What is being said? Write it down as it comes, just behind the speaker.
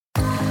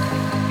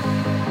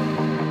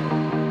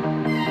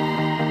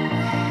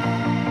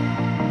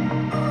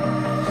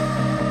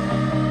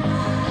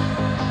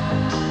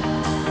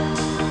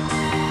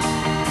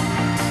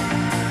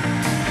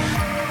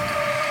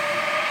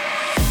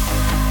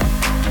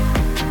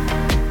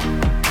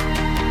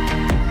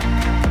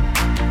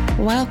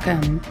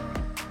Welcome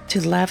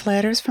to Love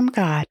Letters from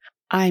God.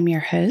 I'm your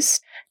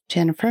host,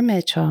 Jennifer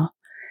Mitchell.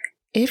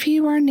 If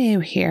you are new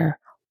here,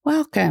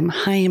 welcome.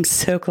 I am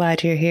so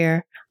glad you're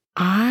here.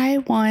 I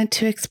want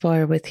to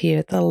explore with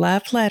you the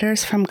love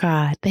letters from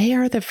God. They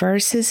are the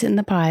verses in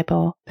the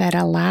Bible that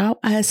allow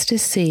us to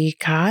see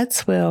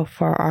God's will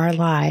for our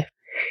life.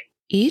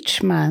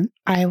 Each month,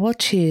 I will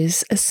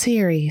choose a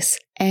series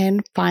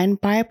and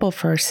find Bible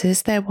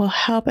verses that will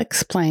help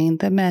explain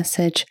the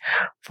message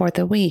for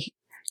the week.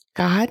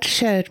 God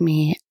showed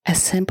me a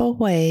simple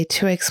way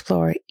to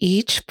explore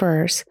each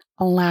verse,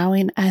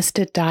 allowing us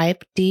to dive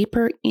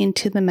deeper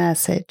into the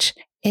message.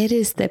 It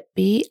is the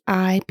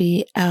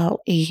BIBLE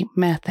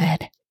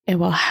method. It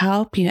will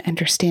help you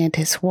understand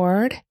His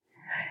Word,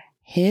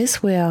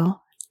 His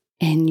will,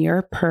 and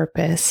your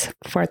purpose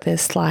for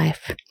this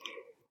life.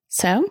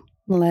 So,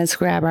 let's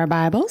grab our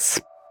Bibles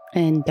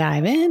and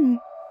dive in.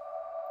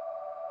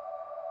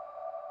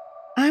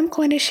 I'm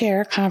going to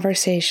share a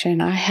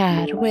conversation I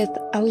had with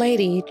a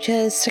lady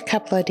just a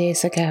couple of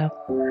days ago.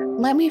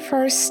 Let me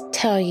first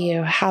tell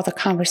you how the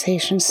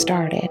conversation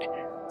started.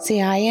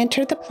 See, I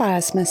entered the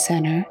plasma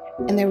center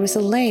and there was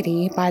a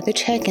lady by the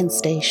check-in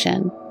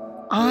station.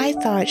 I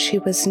thought she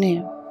was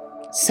new,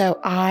 so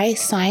I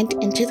signed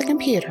into the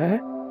computer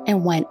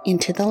and went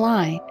into the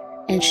line,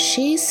 and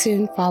she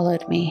soon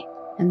followed me.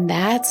 And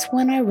that's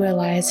when I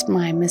realized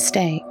my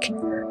mistake.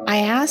 I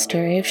asked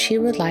her if she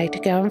would like to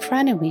go in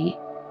front of me,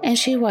 and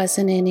she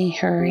wasn't in any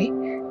hurry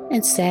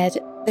and said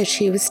that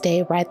she would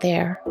stay right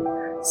there.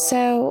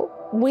 So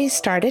we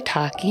started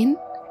talking,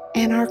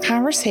 and our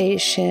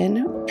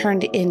conversation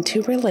turned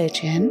into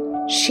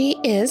religion. She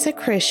is a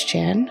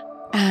Christian,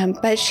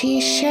 but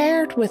she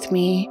shared with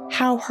me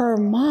how her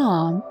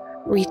mom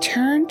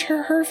returned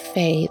to her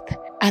faith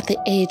at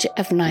the age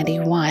of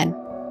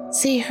 91.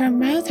 See, her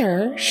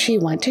mother, she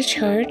went to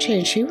church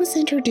and she was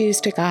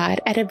introduced to God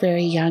at a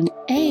very young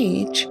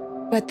age.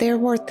 But there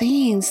were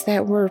things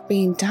that were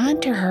being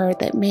done to her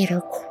that made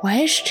her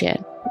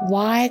question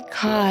why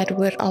God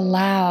would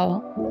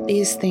allow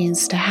these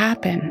things to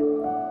happen.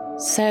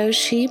 So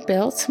she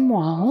built some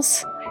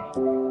walls.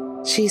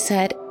 She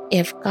said,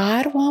 if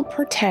God won't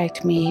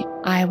protect me,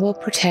 I will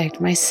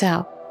protect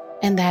myself.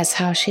 And that's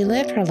how she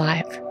lived her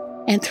life.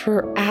 And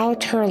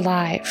throughout her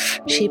life,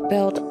 she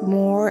built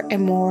more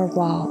and more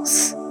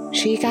walls.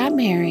 She got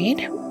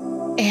married,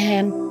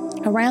 and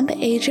around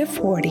the age of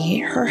 40,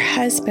 her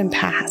husband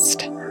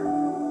passed,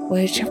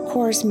 which of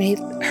course made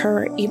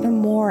her even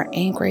more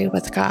angry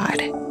with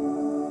God.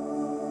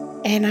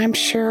 And I'm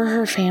sure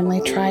her family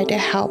tried to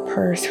help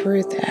her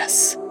through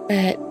this,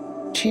 but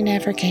she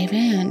never gave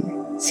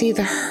in. See,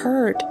 the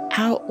hurt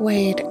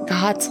outweighed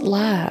God's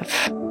love.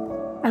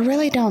 I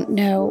really don't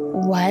know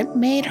what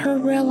made her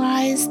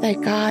realize that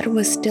God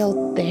was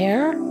still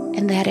there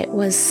and that it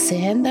was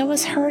sin that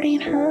was hurting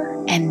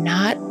her and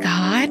not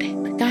God.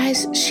 But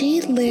guys,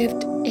 she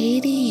lived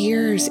 80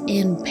 years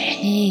in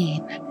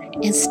pain.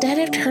 Instead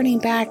of turning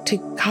back to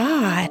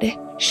God,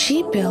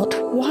 she built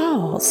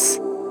walls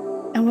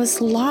and was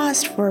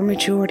lost for a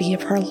majority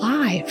of her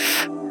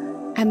life.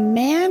 A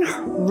man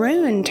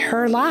ruined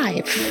her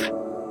life,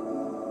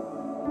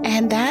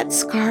 and that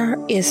scar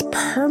is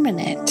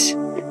permanent.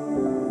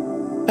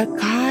 But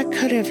God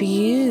could have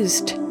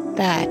used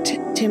that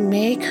to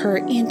make her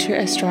into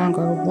a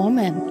stronger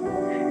woman.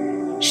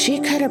 She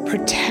could have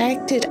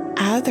protected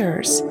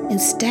others.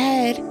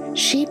 Instead,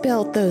 she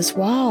built those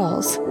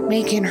walls,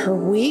 making her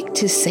weak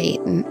to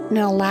Satan and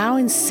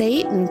allowing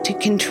Satan to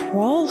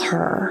control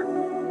her.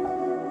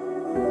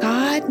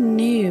 God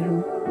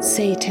knew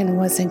Satan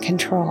was in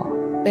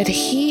control, but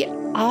he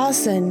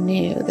also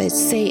knew that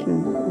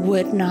Satan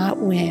would not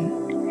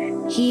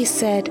win. He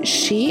said,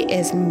 she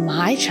is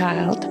my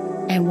child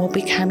and will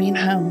be coming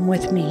home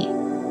with me.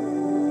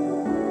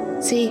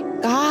 See,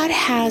 God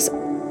has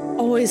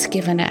always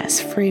given us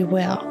free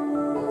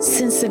will.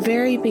 Since the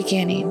very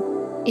beginning,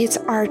 it's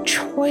our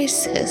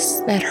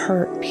choices that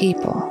hurt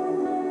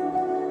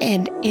people.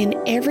 And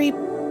in every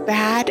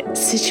bad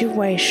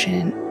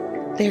situation,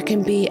 there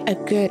can be a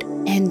good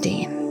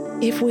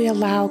ending if we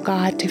allow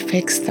God to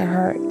fix the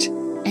hurt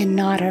and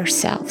not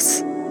ourselves.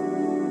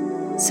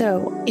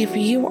 So if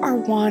you are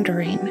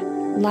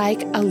wandering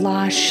like a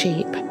lost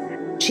sheep,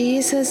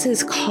 Jesus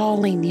is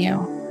calling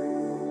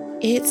you.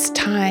 It's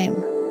time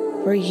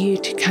for you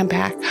to come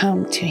back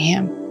home to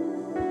Him.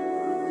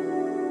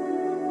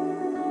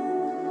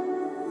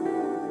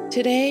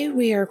 Today,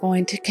 we are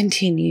going to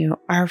continue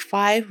our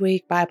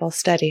 5-week Bible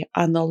study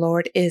on the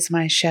Lord is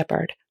my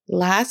shepherd.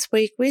 Last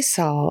week we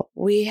saw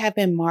we have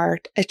been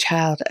marked a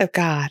child of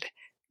God.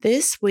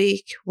 This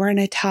week, we're going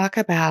to talk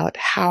about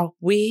how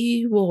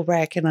we will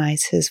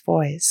recognize His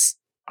voice.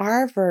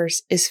 Our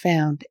verse is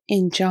found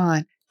in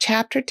John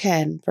chapter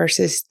 10,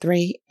 verses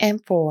 3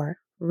 and 4,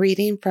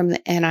 reading from the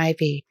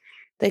NIV.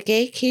 The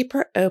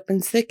gatekeeper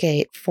opens the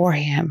gate for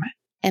him,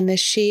 and the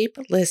sheep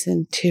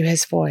listen to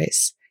his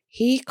voice.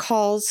 He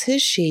calls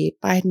his sheep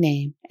by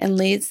name and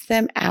leads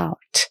them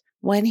out.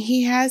 When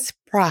he has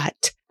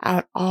brought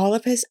out all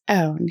of his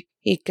own,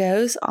 he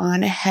goes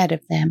on ahead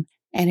of them,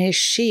 and his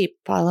sheep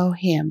follow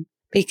him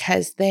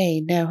because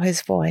they know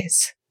his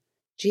voice.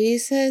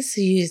 Jesus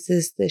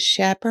uses the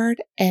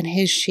shepherd and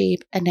his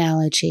sheep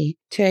analogy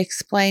to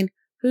explain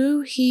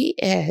who he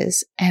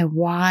is and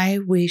why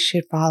we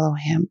should follow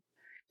him.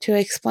 To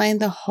explain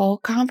the whole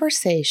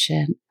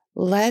conversation,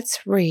 let's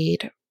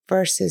read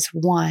verses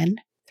 1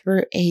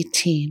 through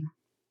 18.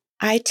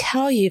 I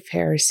tell you,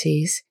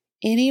 Pharisees,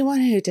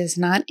 anyone who does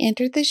not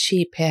enter the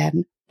sheep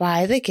pen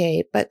by the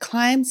gate but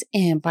climbs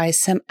in by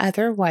some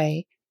other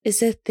way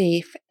is a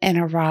thief and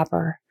a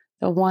robber.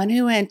 The one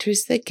who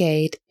enters the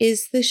gate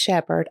is the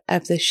shepherd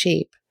of the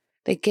sheep.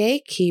 The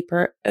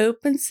gatekeeper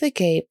opens the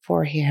gate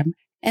for him,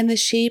 and the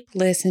sheep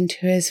listen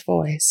to his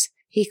voice.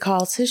 He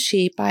calls his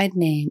sheep by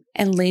name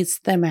and leads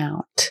them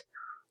out.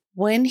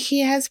 When he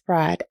has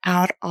brought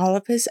out all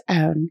of his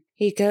own,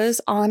 he goes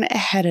on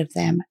ahead of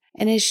them,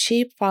 and his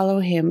sheep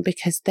follow him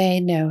because they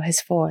know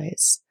his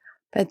voice.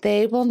 But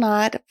they will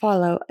not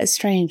follow a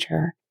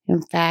stranger.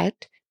 In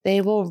fact,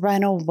 they will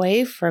run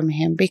away from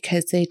him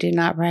because they do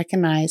not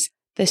recognize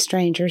the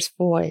stranger's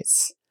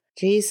voice.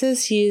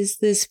 Jesus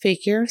used this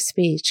figure of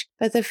speech,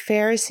 but the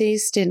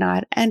Pharisees did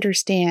not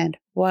understand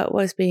what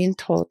was being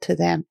told to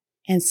them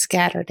and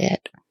scattered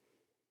it.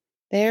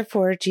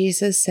 Therefore,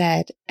 Jesus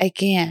said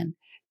again,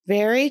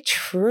 very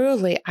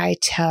truly I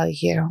tell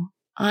you,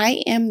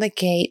 I am the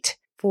gate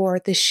for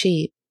the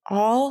sheep.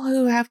 All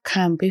who have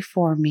come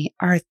before me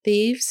are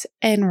thieves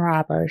and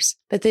robbers,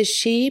 but the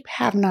sheep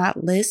have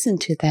not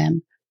listened to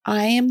them.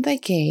 I am the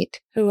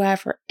gate.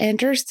 Whoever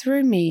enters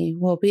through me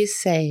will be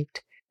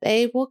saved.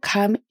 They will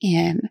come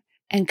in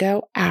and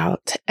go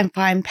out and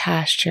find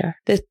pasture.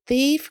 The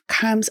thief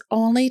comes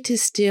only to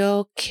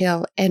steal,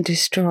 kill, and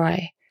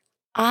destroy.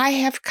 I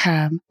have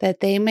come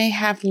that they may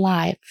have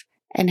life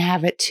and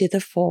have it to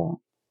the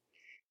full.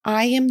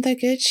 I am the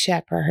good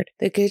shepherd.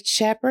 The good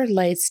shepherd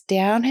lays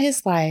down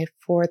his life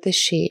for the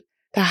sheep.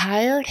 The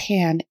hired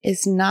hand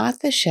is not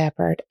the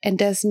shepherd and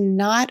does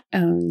not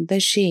own the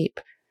sheep.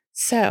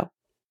 So,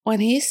 when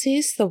he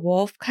sees the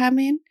wolf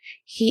coming,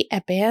 he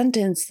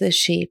abandons the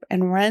sheep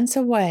and runs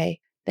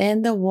away.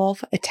 Then the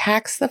wolf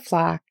attacks the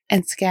flock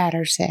and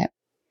scatters it.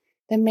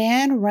 The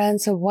man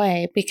runs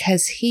away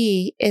because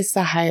he is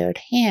the hired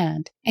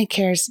hand and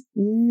cares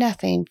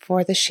nothing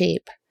for the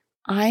sheep.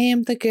 I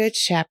am the good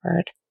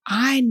shepherd.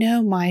 I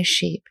know my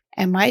sheep,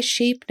 and my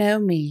sheep know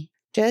me.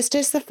 Just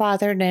as the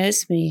Father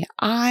knows me,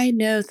 I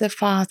know the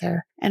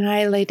Father, and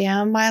I lay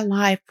down my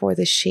life for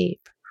the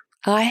sheep.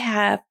 I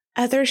have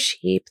other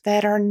sheep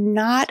that are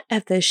not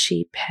of the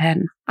sheep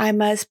pen. I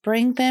must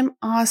bring them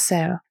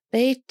also.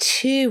 They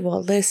too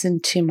will listen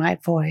to my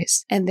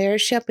voice, and there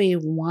shall be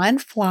one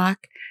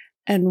flock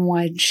and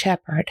one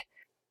shepherd.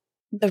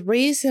 The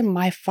reason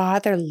my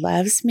Father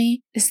loves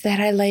me is that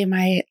I lay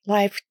my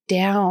life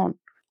down,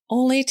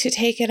 only to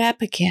take it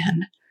up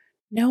again.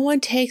 No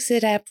one takes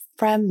it up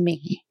from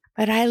me,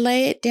 but I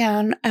lay it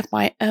down of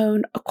my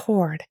own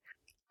accord.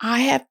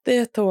 I have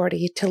the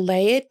authority to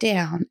lay it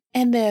down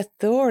and the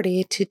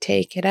authority to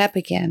take it up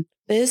again.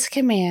 This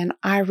command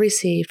I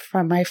received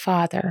from my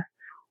Father.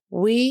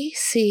 We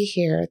see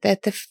here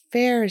that the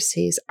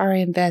Pharisees are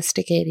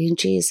investigating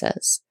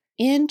Jesus.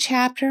 In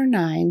chapter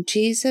 9,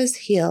 Jesus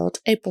healed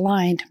a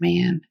blind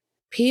man.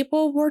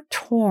 People were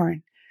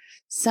torn.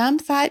 Some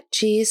thought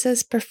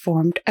Jesus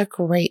performed a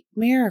great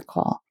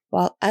miracle,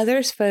 while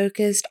others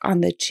focused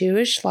on the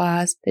Jewish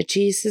laws that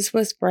Jesus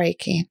was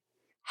breaking.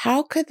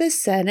 How could the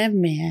Son of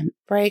Man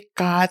break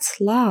God's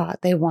law,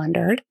 they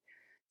wondered.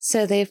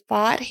 So they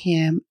fought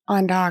him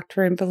on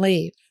doctrine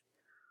belief.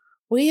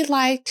 We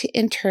like to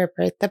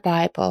interpret the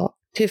Bible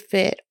to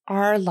fit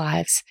our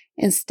lives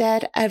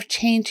instead of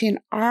changing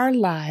our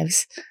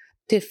lives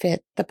to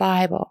fit the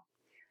Bible.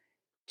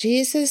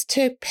 Jesus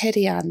took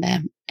pity on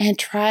them and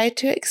tried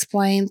to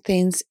explain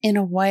things in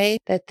a way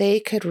that they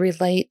could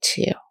relate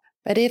to.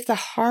 But if the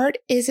heart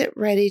isn't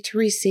ready to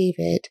receive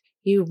it,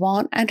 you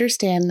won't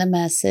understand the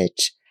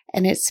message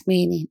and its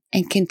meaning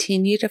and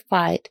continue to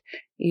fight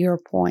your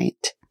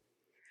point.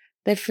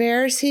 The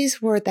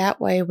Pharisees were that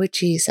way with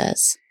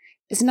Jesus.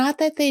 It's not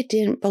that they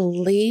didn't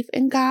believe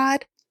in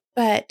God,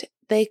 but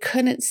they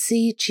couldn't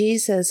see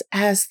Jesus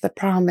as the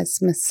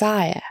promised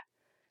Messiah.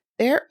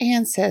 Their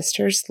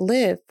ancestors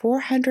lived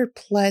 400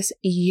 plus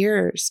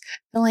years,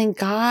 feeling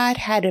God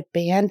had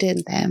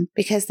abandoned them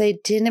because they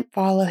didn't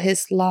follow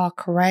his law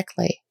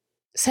correctly.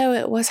 So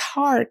it was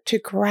hard to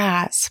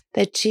grasp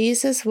that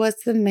Jesus was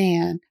the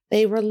man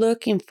they were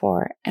looking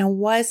for and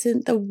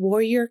wasn't the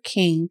warrior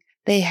king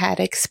they had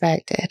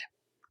expected.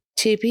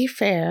 To be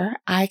fair,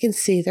 I can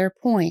see their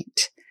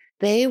point.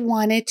 They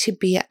wanted to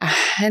be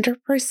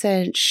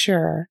 100%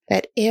 sure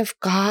that if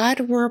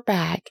God were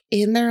back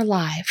in their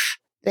life,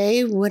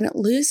 they wouldn't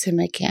lose him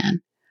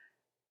again.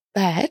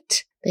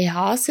 But they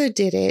also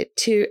did it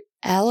to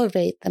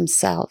elevate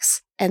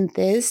themselves, and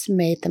this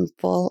made them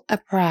full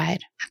of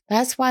pride.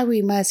 That's why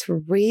we must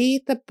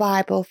read the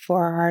Bible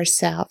for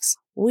ourselves.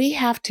 We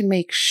have to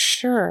make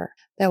sure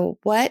that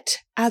what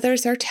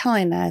others are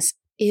telling us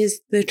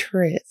is the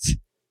truth.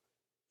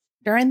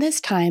 During this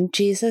time,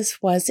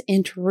 Jesus was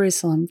in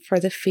Jerusalem for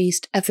the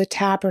Feast of the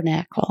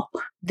Tabernacle.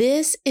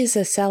 This is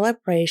a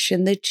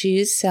celebration the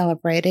Jews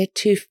celebrated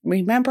to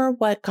remember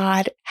what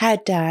God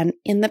had done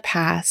in the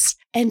past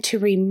and to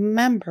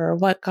remember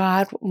what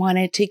God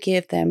wanted to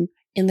give them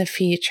in the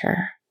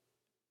future.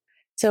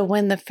 So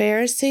when the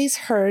Pharisees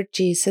heard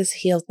Jesus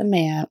healed the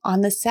man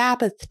on the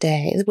Sabbath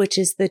day, which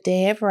is the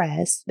day of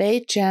rest, they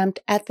jumped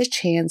at the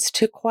chance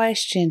to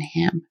question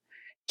him.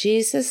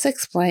 Jesus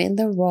explained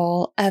the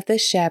role of the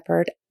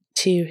shepherd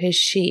to his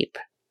sheep.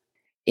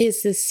 It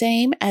is the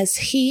same as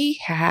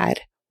he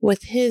had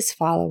with his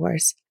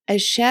followers. A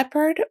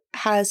shepherd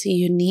has a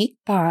unique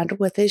bond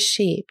with his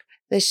sheep.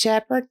 The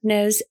shepherd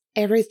knows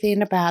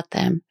everything about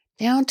them,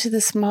 down to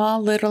the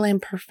small little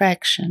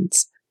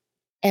imperfections.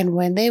 And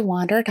when they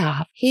wandered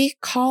off, he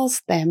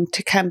calls them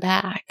to come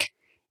back.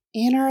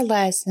 In our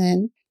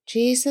lesson,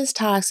 Jesus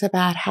talks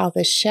about how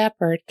the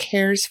shepherd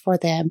cares for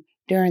them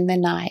during the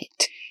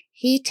night.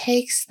 He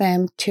takes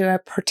them to a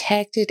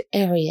protected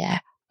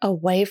area,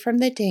 away from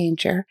the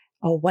danger,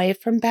 away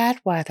from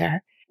bad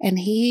weather, and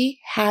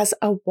he has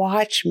a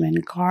watchman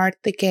guard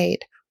the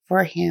gate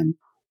for him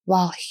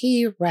while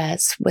he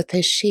rests with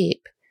his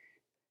sheep.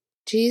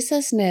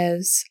 Jesus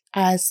knows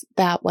us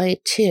that way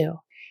too.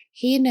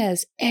 He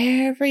knows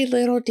every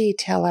little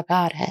detail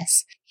about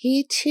us.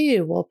 He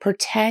too will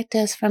protect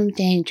us from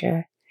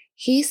danger.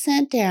 He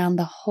sent down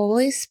the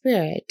Holy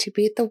Spirit to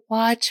be the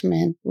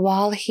watchman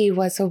while he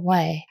was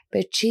away.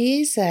 But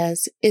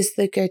Jesus is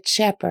the Good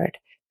Shepherd.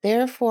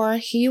 Therefore,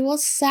 he will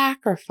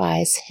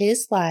sacrifice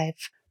his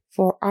life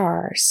for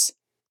ours.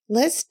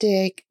 Let's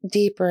dig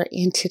deeper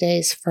in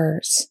today's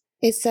verse.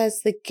 It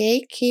says, the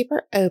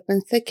gatekeeper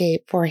opens the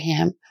gate for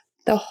him.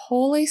 The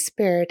Holy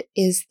Spirit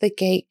is the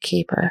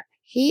gatekeeper.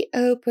 He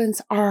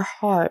opens our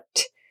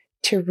heart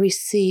to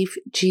receive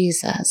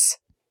Jesus.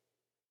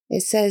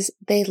 It says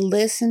they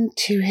listen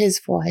to his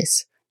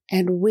voice,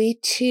 and we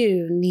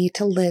too need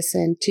to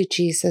listen to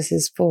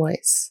Jesus'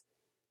 voice.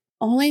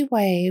 Only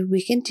way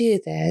we can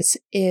do this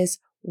is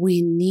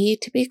we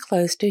need to be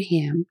close to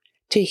him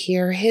to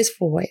hear his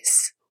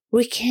voice.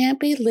 We can't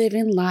be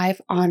living life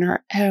on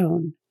our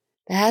own.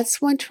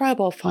 That's when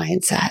trouble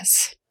finds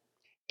us.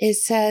 It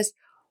says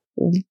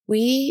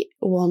we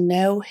will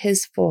know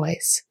his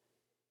voice.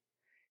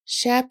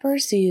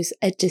 Shepherds use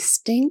a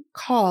distinct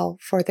call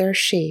for their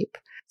sheep.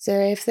 So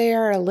if they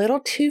are a little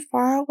too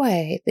far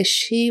away, the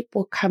sheep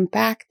will come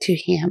back to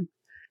him.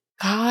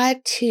 God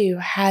too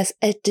has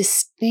a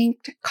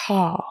distinct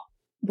call.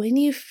 When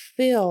you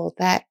feel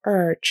that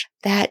urge,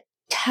 that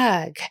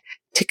tug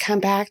to come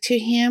back to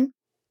him,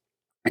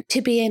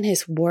 to be in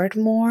his word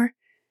more,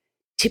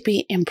 to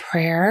be in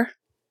prayer,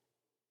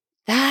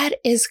 that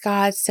is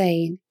God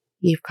saying,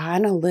 you've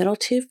gone a little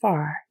too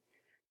far.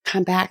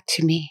 Come back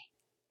to me.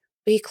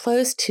 Be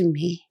close to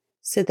me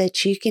so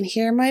that you can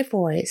hear my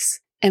voice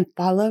and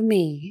follow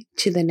me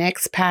to the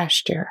next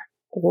pasture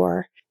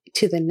or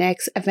to the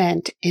next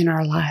event in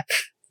our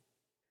life.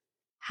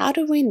 How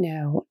do we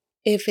know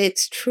if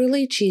it's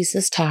truly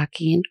Jesus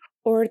talking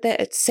or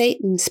that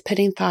Satan's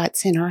putting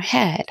thoughts in our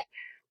head?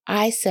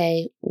 I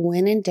say,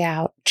 when in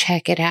doubt,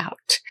 check it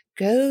out.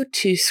 Go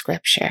to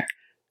Scripture.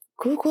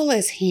 Google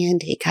is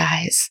handy,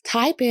 guys.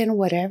 Type in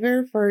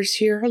whatever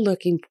verse you're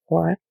looking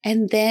for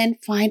and then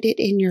find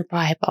it in your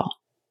Bible.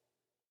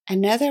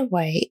 Another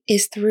way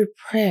is through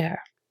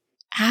prayer.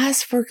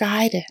 Ask for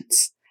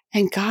guidance,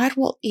 and God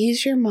will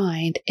ease your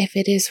mind if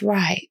it is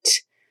right.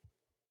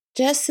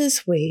 Just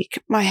this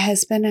week, my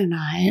husband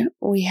and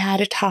we had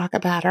a talk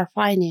about our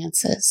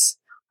finances.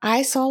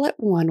 I saw it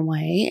one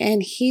way,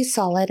 and he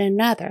saw it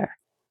another.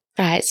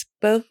 Guys,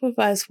 both of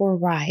us were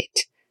right.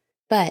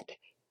 But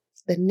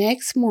the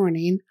next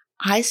morning,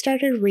 I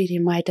started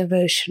reading my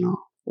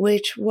devotional,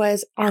 which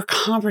was our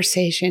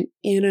conversation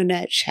in a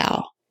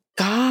nutshell.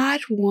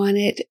 God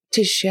wanted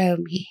to show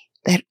me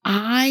that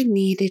I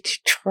needed to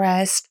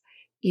trust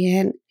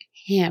in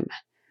him,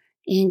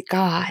 in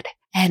God,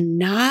 and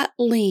not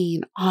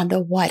lean on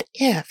the what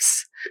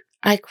ifs.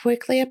 I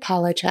quickly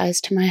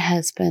apologized to my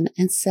husband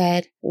and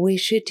said we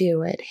should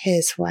do it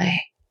his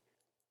way.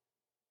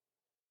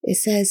 It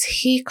says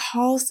he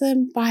calls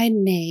them by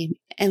name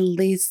and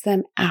leads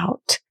them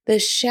out. The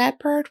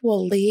shepherd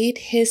will lead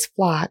his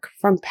flock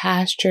from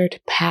pasture to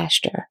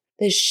pasture.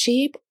 The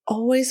sheep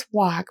always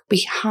walk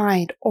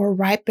behind or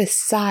right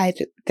beside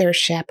their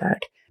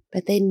shepherd,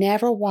 but they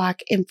never walk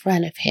in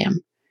front of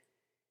him.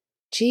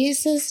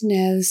 Jesus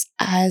knows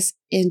us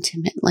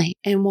intimately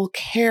and will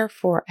care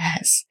for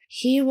us.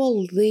 He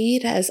will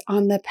lead us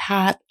on the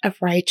path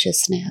of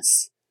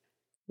righteousness.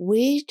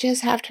 We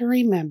just have to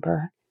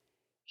remember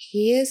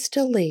he is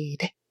to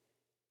lead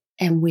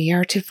and we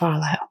are to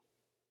follow.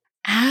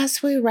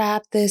 As we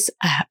wrap this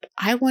up,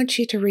 I want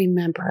you to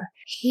remember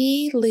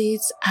he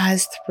leads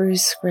us through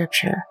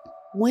Scripture.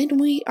 When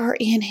we are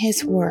in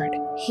his word,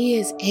 he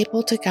is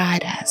able to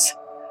guide us.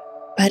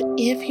 But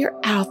if you're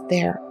out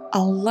there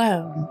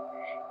alone,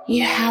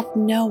 you have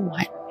no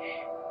one.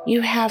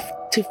 You have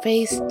to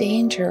face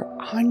danger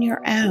on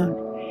your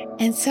own.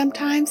 And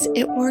sometimes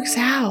it works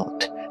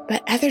out,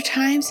 but other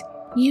times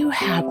you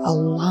have a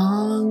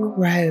long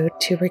road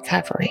to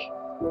recovery.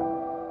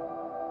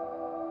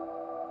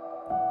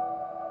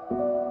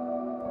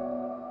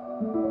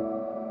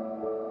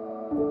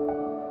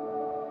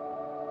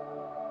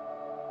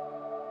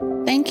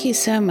 Thank you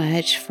so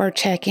much for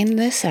checking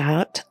this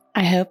out.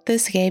 I hope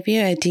this gave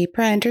you a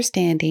deeper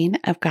understanding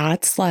of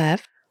God's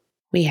love.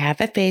 We have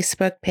a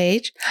Facebook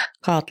page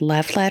called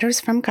Love Letters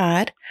from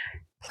God.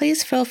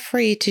 Please feel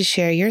free to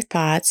share your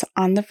thoughts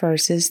on the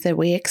verses that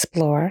we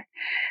explore.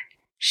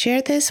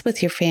 Share this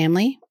with your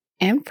family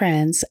and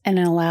friends and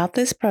allow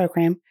this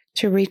program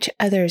to reach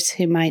others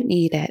who might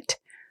need it.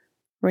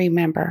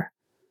 Remember,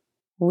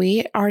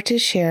 we are to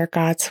share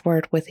God's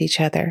word with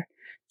each other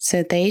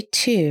so they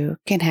too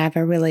can have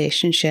a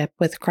relationship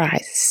with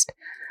Christ.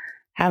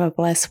 Have a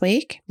blessed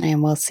week,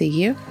 and we'll see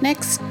you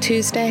next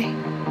Tuesday.